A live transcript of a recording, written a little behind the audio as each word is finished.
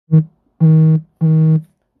Hello,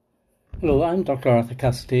 I'm Dr. Arthur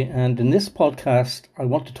Cassidy, and in this podcast, I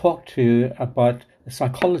want to talk to you about the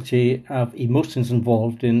psychology of emotions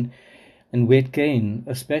involved in weight gain,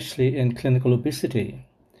 especially in clinical obesity.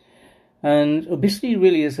 And obesity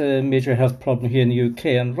really is a major health problem here in the UK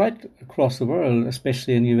and right across the world,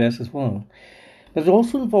 especially in the US as well. But it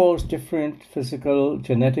also involves different physical,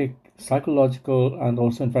 genetic, psychological, and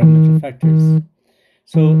also environmental factors.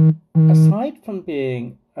 So, aside from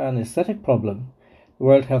being an aesthetic problem, the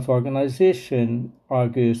World Health Organization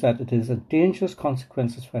argues that it is a dangerous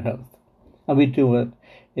consequences for health, and we do it.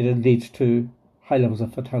 It leads to high levels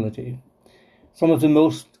of fatality. Some of the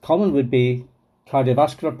most common would be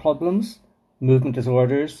cardiovascular problems, movement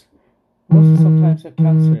disorders, and also sometimes a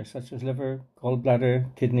cancer such as liver,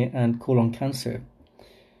 gallbladder, kidney, and colon cancer.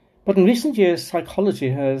 But in recent years, psychology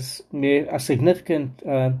has made a significant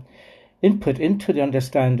input into the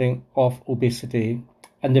understanding of obesity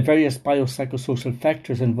and the various biopsychosocial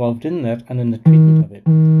factors involved in that and in the treatment of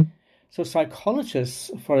it. So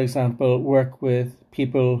psychologists, for example, work with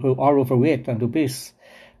people who are overweight and obese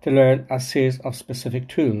to learn a series of specific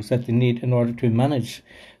tools that they need in order to manage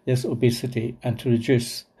this obesity and to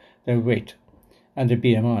reduce their weight and their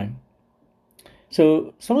BMI.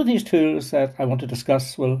 So some of these tools that I want to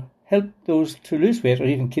discuss will help those to lose weight or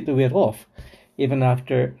even keep the weight off, even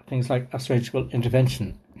after things like a surgical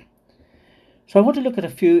intervention. So I want to look at a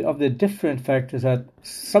few of the different factors that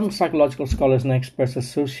some psychological scholars and experts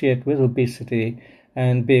associate with obesity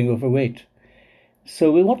and being overweight.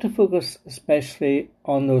 So we want to focus especially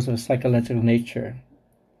on those of a psychological nature.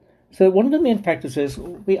 So one of the main factors is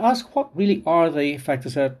we ask what really are the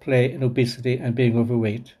factors at play in obesity and being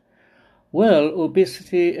overweight. Well,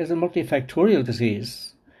 obesity is a multifactorial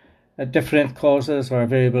disease. Different causes or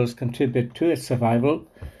variables contribute to its survival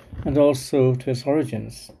and also to its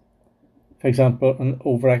origins. For example, an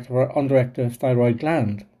overactive or underactive thyroid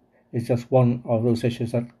gland is just one of those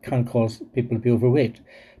issues that can cause people to be overweight,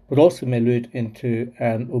 but also may lead into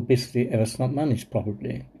obesity if it's not managed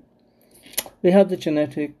properly. We have the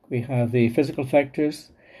genetic, we have the physical factors,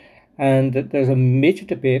 and there's a major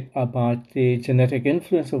debate about the genetic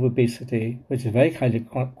influence of obesity, which is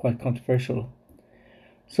quite controversial.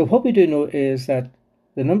 So what we do know is that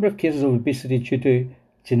the number of cases of obesity due to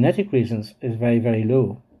genetic reasons is very, very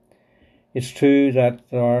low. It's true that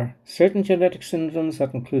there are certain genetic syndromes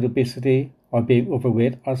that include obesity or being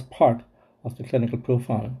overweight as part of the clinical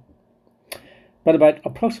profile. But about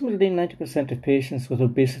approximately 90% of patients with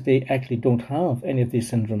obesity actually don't have any of these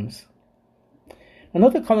syndromes.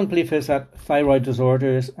 Another common belief is that thyroid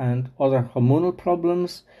disorders and other hormonal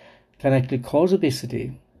problems can actually cause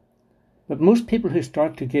obesity. But most people who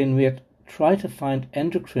start to gain weight try to find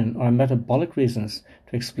endocrine or metabolic reasons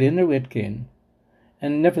to explain their weight gain,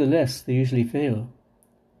 and nevertheless they usually fail.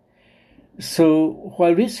 So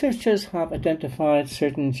while researchers have identified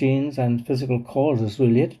certain genes and physical causes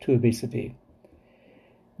related to obesity,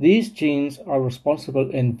 these genes are responsible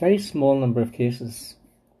in a very small number of cases,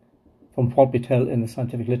 from what we tell in the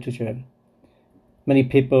scientific literature. Many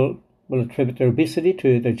people will attribute their obesity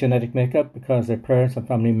to their genetic makeup because their parents and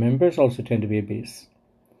family members also tend to be obese.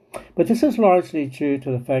 But this is largely due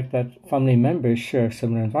to the fact that family members share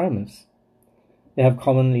similar environments. They have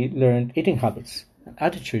commonly learned eating habits and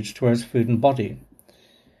attitudes towards food and body.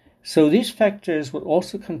 So these factors will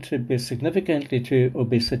also contribute significantly to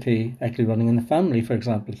obesity actually running in the family, for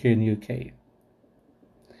example, here in the UK.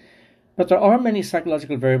 But there are many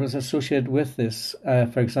psychological variables associated with this,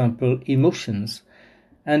 for example, emotions.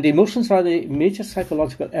 And emotions are the major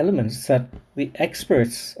psychological elements that the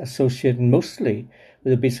experts associate mostly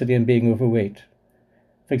with obesity and being overweight.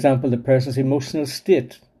 For example, the person's emotional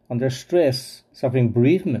state, under stress, suffering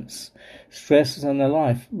bereavements, stresses in their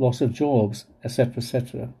life, loss of jobs, etc.,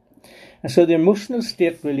 etc. And so the emotional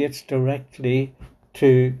state relates directly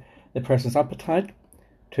to the person's appetite,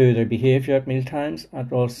 to their behaviour at mealtimes,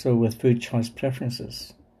 and also with food choice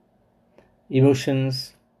preferences.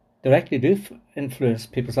 Emotions directly do influence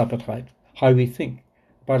people's appetite, how we think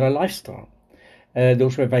about our lifestyle.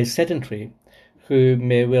 Those who are very sedentary, who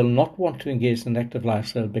may well not want to engage in an active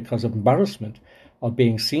lifestyle because of embarrassment of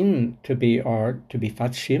being seen to be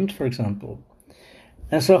fat shamed, for example.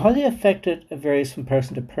 And so how they affect it varies from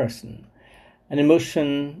person to person. An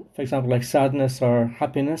emotion, for example, like sadness or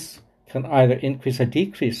happiness, can either increase or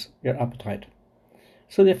decrease your appetite.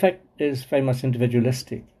 So the effect is very much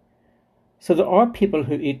individualistic. So there are people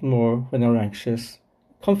who eat more when they're anxious.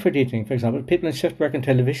 Comfort eating, for example. People in shift work and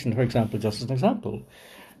television, for example, just as an example.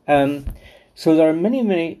 So there are many,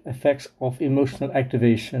 many effects of emotional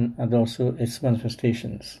activation and also its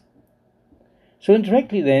manifestations. So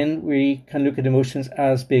indirectly then, we can look at emotions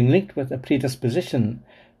as being linked with a predisposition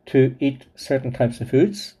to eat certain types of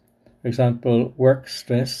foods. For example, work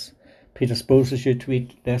stress predisposes you to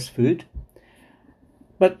eat less food.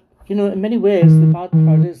 But, in many ways, the bad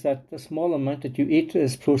part is that the small amount that you eat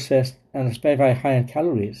is processed and it's very, very high in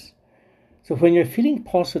calories. So when you're feeling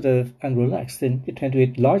positive and relaxed, then you tend to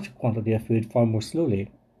eat large quantity of food far more slowly.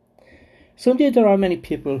 So indeed, there are many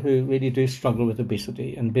people who really do struggle with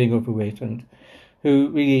obesity and being overweight, and who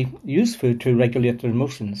really use food to regulate their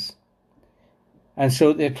emotions. And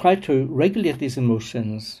so they try to regulate these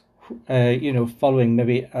emotions, following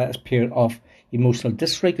maybe a period of emotional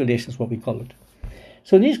dysregulation is what we call it.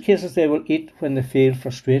 So in these cases, they will eat when they feel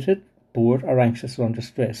frustrated, bored, or anxious or under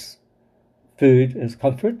stress. Food is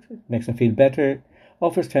comfort, it makes them feel better,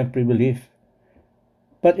 offers temporary relief.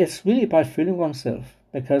 But it's really about fooling oneself,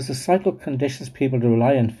 because the cycle conditions people to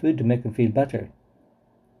rely on food to make them feel better,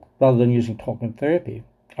 rather than using talking therapy,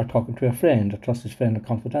 or talking to a friend, a trusted friend, or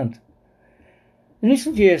confidant. In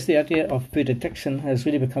recent years, the idea of food addiction has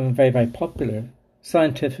really become very, very popular.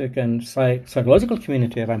 Scientific and psychological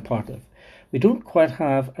community that I'm part of, we don't quite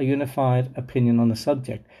have a unified opinion on the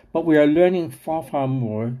subject, but we are learning far, far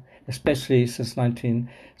more, especially since from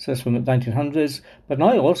the 1900s, but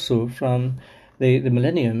now also from the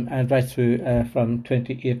millennium and right through from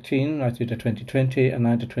 2018 right through to 2020 and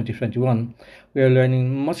now to 2021. We are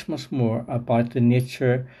learning much, much more about the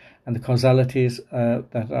nature and the causalities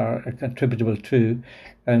that are attributable to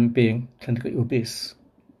being clinically obese.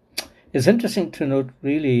 It's interesting to note,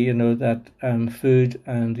 really, that food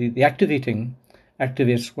and the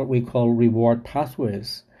activates what we call reward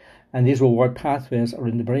pathways. And these reward pathways are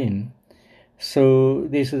in the brain. So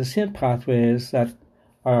these are the same pathways that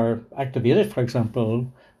are activated, for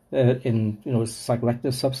example, in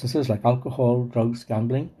psychoactive substances like alcohol, drugs,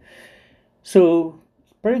 gambling. So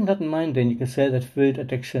bearing that in mind, then you can say that food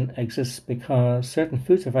addiction exists because certain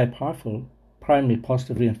foods are very powerful primary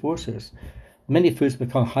positive reinforcers. Many foods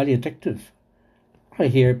become highly addictive. I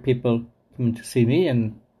hear people coming to see me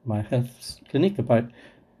in my health clinic about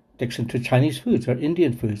addiction to Chinese foods or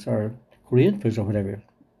Indian foods or Korean foods or whatever.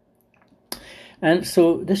 And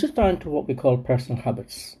so this is down to what we call personal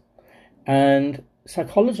habits. And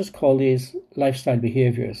psychologists call these lifestyle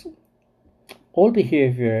behaviors. All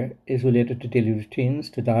behavior is related to daily routines,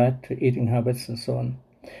 to diet, to eating habits, and so on.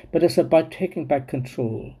 But it's about taking back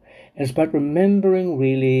control. It's about remembering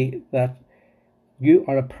really that you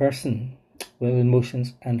are a person with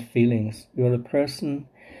emotions and feelings. You're a person,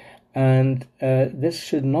 and this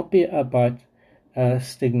should not be about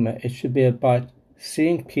stigma. It should be about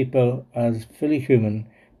seeing people as fully human,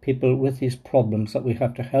 people with these problems that we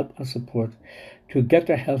have to help and support to get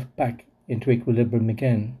their health back into equilibrium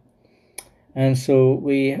again. And so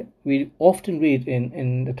we often read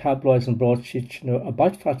in the tabloids and broadsheets,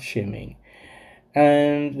 about fat shaming.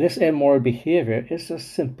 And this immoral behavior is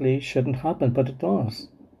just simply shouldn't happen, but it does.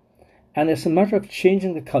 And it's a matter of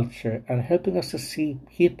changing the culture and helping us to see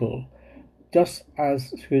people just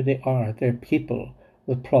as who they are. They're people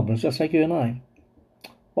with problems, just like you and I.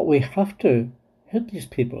 But we have to help these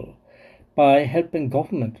people by helping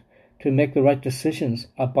government to make the right decisions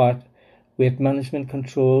about weight management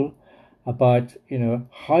control, about,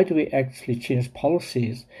 how do we actually change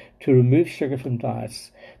policies to remove sugar from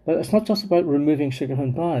diets. But it's not just about removing sugar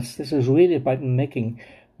from diets. This is really about making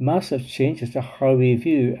massive changes to how we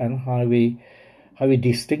view and how we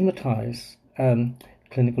destigmatize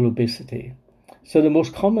clinical obesity. So the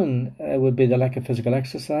most common would be the lack of physical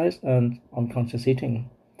exercise and unconscious eating,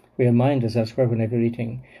 where your mind is elsewhere whenever you're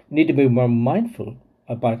eating. We need to be more mindful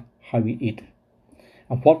about how we eat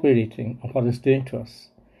and what we're eating and what it's doing to us.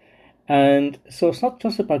 And so it's not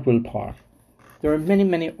just about willpower. There are many,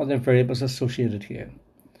 many other variables associated here.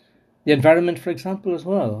 The environment, for example, as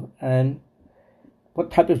well, and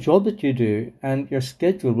what type of job that you do, and your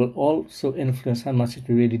schedule will also influence how much you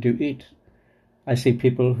really do eat. I see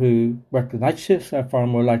people who work the night shifts are far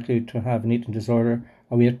more likely to have an eating disorder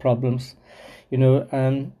or weight problems.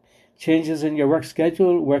 Changes in your work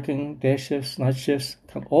schedule, working day shifts, night shifts,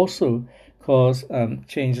 can also cause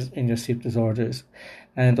changes in your sleep disorders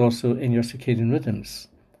and also in your circadian rhythms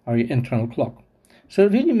or your internal clock. So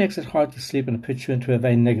it really makes it hard to sleep and it puts you into a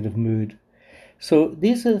very negative mood. So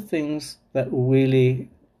these are the things that really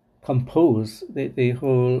compose the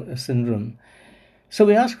whole syndrome. So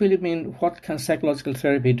we ask really, what can psychological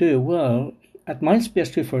therapy do? Well, at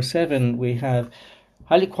Mindspace 247, we have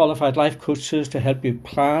highly qualified life coaches to help you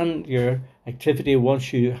plan your activity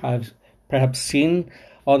once you have perhaps seen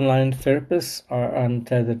online therapists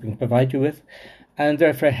that we can provide you with. and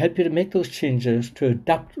therefore help you to make those changes, to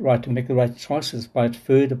adapt right, to make the right choices about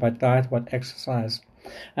food, about diet, about exercise,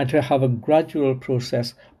 and to have a gradual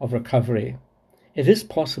process of recovery. It is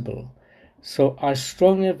possible. So I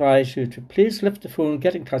strongly advise you to please lift the phone,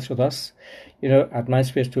 get in touch with us, at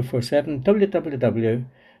Mindspace247,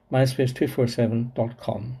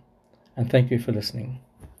 www.mindspace247.com. And thank you for listening.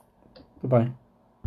 Goodbye.